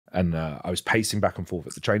And I was pacing back and forth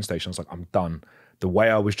at the train station. I was like, I'm done. The way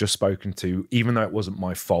I was just spoken to, even though it wasn't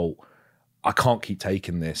my fault, I can't keep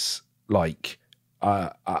taking this. Like,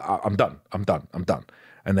 I'm done. I'm done. I'm done.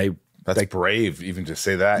 And that's brave even to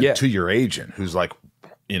say that to your agent, who's like,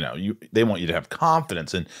 you know, they want you to have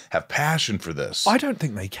confidence and have passion for this. I don't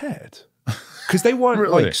think they cared because they weren't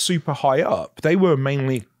Really? like super high up. They were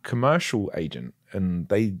mainly commercial agent, and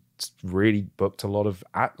they really booked a lot of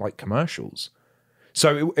like commercials.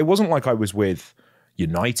 So it wasn't like I was with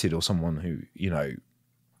United or someone who, you know,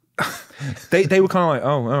 they were kind of like,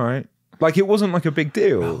 oh, all right. Like, it wasn't like a big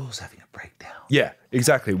deal. Rahul's having a breakdown. Yeah,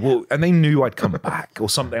 exactly. Well, and they knew I'd come back or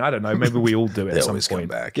something. I don't know. Maybe we all do it at some point. Come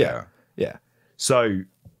back. Yeah. So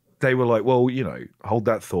they were like, well, you know, hold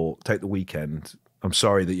that thought. Take the weekend. I'm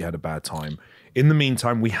sorry that you had a bad time. In the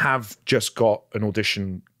meantime, we have just got an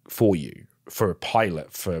audition for you for a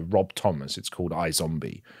pilot for Rob Thomas. It's called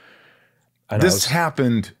iZombie. And this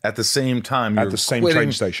happened at the same time. At the same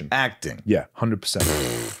train station. Acting. Yeah,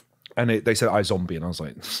 100%. And they said iZombie, and I was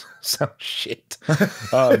like, sounds shit.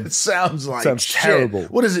 It sounds shit. terrible.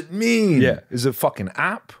 What does it mean? Yeah, is it a fucking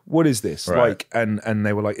app? What is this? Right. Like, and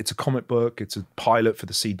they were like, it's a comic book. It's a pilot for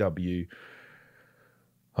the CW.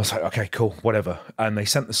 I was like, okay, cool, whatever. And they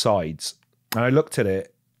sent the sides, and I looked at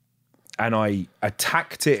it, and I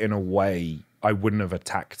attacked it in a way I wouldn't have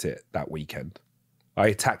attacked it that weekend. I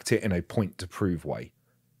attacked it in a point to prove way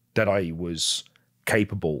that I was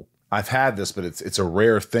capable. I've had this, but it's a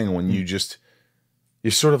rare thing when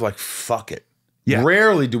you're sort of like, fuck it. Yeah.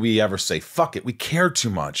 Rarely do we ever say, fuck it. We care too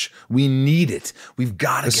much. We need it. We've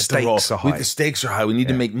got to get the role. Stakes are high. The stakes are high. We need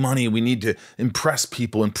to make money. We need to impress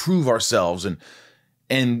people, improve ourselves.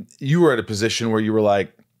 And you were at a position where you were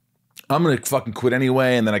like, I'm going to fucking quit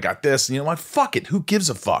anyway. And then I got this. And you know what? Fuck it. Who gives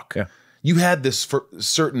a fuck? Yeah. You had this for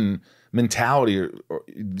certain mentality, or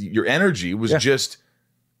your energy was just,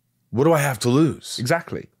 what do I have to lose?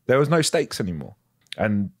 Exactly. There was no stakes anymore.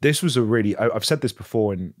 And this was a really, I've said this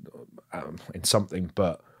before in something,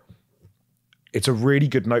 but it's a really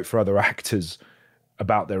good note for other actors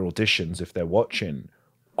about their auditions if they're watching.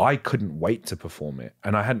 I couldn't wait to perform it.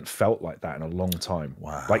 And I hadn't felt like that in a long time.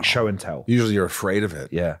 Wow. Like show and tell. Usually you're afraid of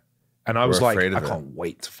it. Yeah. And I was like, I can't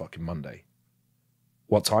wait to fucking Monday.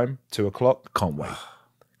 What time? 2 o'clock? Can't wait.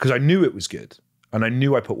 Because I knew it was good. And I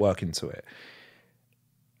knew I put work into it.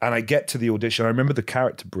 And I get to the audition. I remember the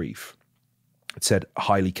character brief. It said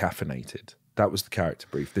highly caffeinated. That was the character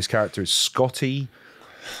brief. This character is Scotty.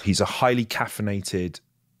 He's a highly caffeinated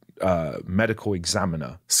medical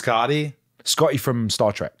examiner. Scotty from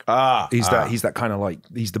Star Trek. He's that kind of like,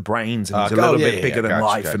 he's the brains, and he's a little bit bigger than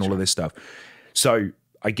life and all of this stuff. So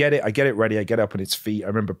I get it ready. I get up on its feet. I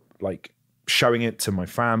remember like showing it to my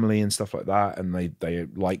family and stuff like that, and they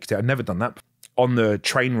liked it. I'd never done that. On the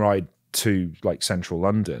train ride to like central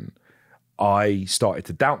London, I started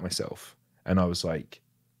to doubt myself, and I was like,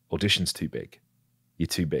 audition's too big. You're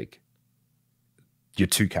too big. You're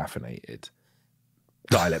too caffeinated.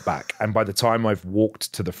 Dial it back. And by the time I've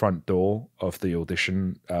walked to the front door of the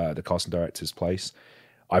audition, the casting director's place,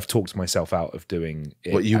 I've talked myself out of doing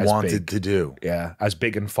it what you wanted big, to do. Yeah, as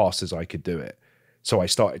big and fast as I could do it. So I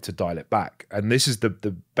started to dial it back. And this is the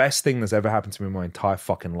best thing that's ever happened to me in my entire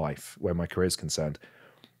fucking life where my career is concerned.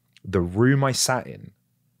 The room I sat in,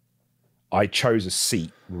 I chose a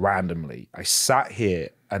seat randomly. I sat here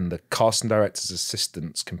and the casting director's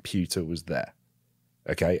assistant's computer was there.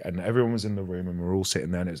 Okay, and everyone was in the room and we're all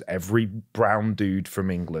sitting there, and it was every brown dude from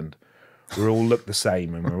England. We all looked the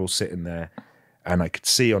same and we're all sitting there, and I could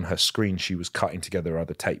see on her screen she was cutting together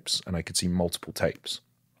other tapes, and I could see multiple tapes,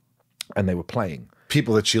 and they were playing.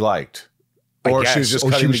 People that she liked. Or she was just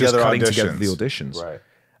cutting together the auditions. Right.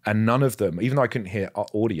 And none of them, even though I couldn't hear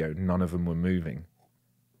audio, none of them were moving.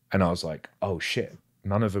 And I was like, oh shit,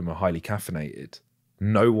 none of them are highly caffeinated.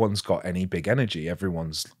 No one's got any big energy.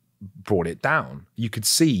 Everyone's brought it down. You could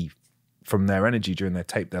see from their energy during their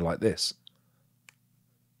tape, they're like this.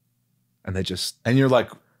 And they're just... And you're like,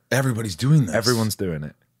 everybody's doing this. Everyone's doing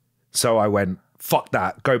it. So I went, fuck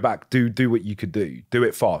that, go back, do what you could do. Do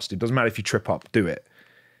it fast. It doesn't matter if you trip up, do it.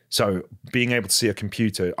 So being able to see a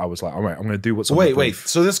computer, I was like, all right, I'm going to do what's on the brief. Wait.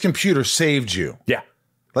 So this computer saved you? Yeah.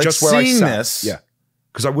 Like just where seeing this? Yeah.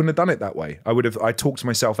 Because I wouldn't have done it that way. I talked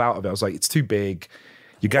myself out of it. I was like, it's too big.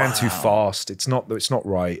 You're going too fast. It's not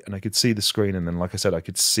right. And I could see the screen. And then, like I said, I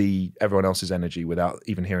could see everyone else's energy without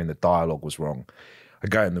even hearing the dialogue was wrong. I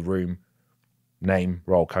go in the room, name,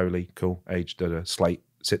 Rahul Kohli, cool, age, slate,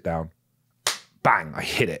 sit down. Bang, I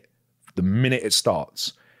hit it the minute it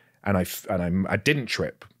starts. And I didn't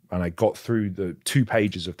trip. And I got through the 2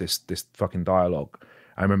 pages of this fucking dialogue.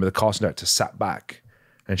 I remember the casting director sat back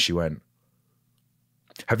and she went,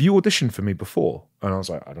 have you auditioned for me before? And I was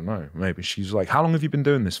like, I don't know, maybe. She's like, how long have you been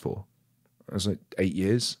doing this for? I was like, 8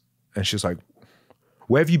 years. And she's like,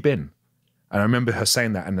 where have you been? And I remember her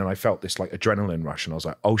saying that, and then I felt this like adrenaline rush, and I was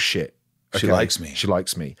like, oh shit. Okay, she likes me. She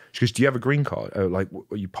likes me. She goes, do you have a green card? Like,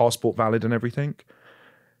 are you passport valid and everything?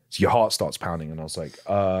 So your heart starts pounding. And I was like,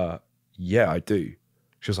 yeah, I do.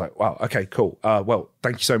 She was like, wow, okay, cool. Well,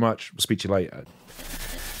 thank you so much. We'll speak to you later.